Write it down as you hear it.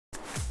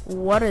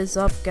What is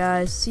up,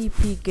 guys?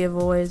 CP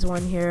Giveaways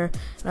one here,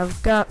 and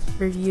I've got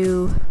for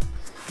you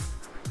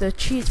the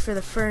cheats for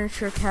the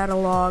furniture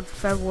catalog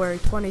February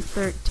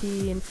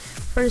 2013.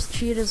 First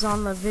cheat is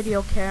on the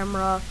video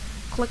camera.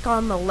 Click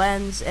on the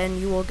lens and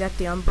you will get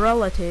the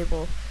umbrella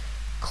table.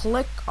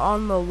 Click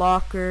on the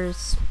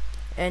lockers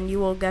and you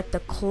will get the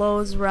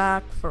clothes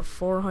rack for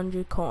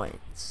 400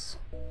 coins.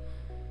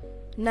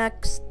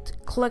 Next,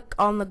 click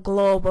on the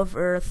globe of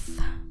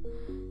Earth,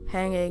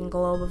 hanging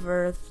globe of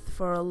Earth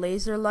for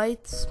laser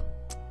lights.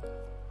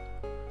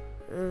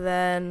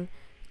 Then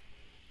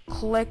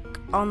click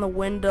on the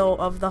window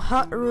of the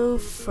hut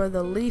roof for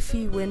the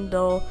leafy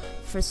window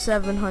for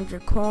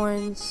 700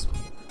 coins.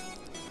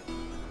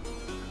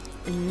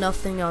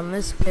 Nothing on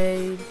this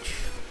page.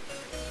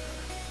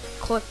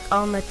 Click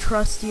on the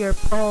trustier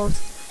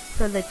post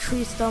for the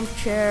tree stump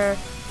chair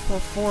for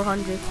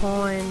 400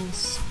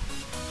 coins.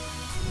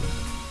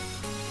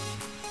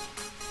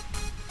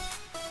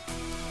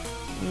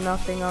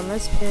 Nothing on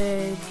this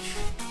page.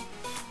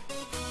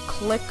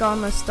 Click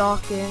on the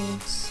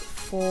stockings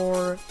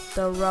for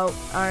the wrought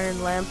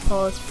iron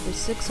lamppost for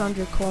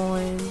 600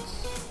 coins.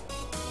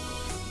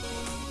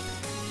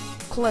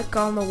 Click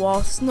on the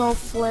wall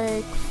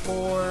snowflake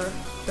for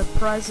the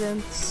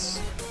presents,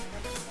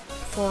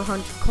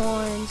 400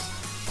 coins.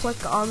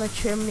 Click on the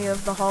chimney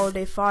of the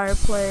holiday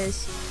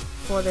fireplace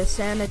for the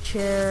Santa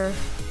chair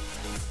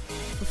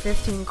for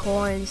 15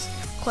 coins.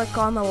 Click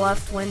on the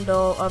left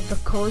window of the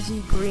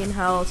cozy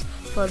greenhouse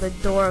for the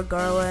door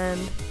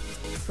garland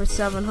for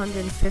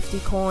 750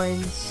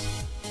 coins.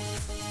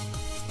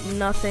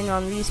 Nothing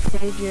on these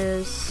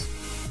pages.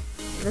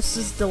 This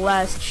is the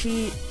last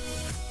cheat.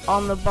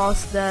 On the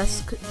boss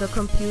desk, the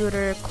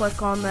computer,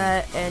 click on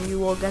that and you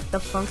will get the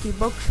funky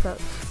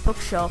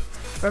bookshelf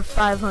for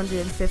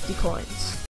 550 coins.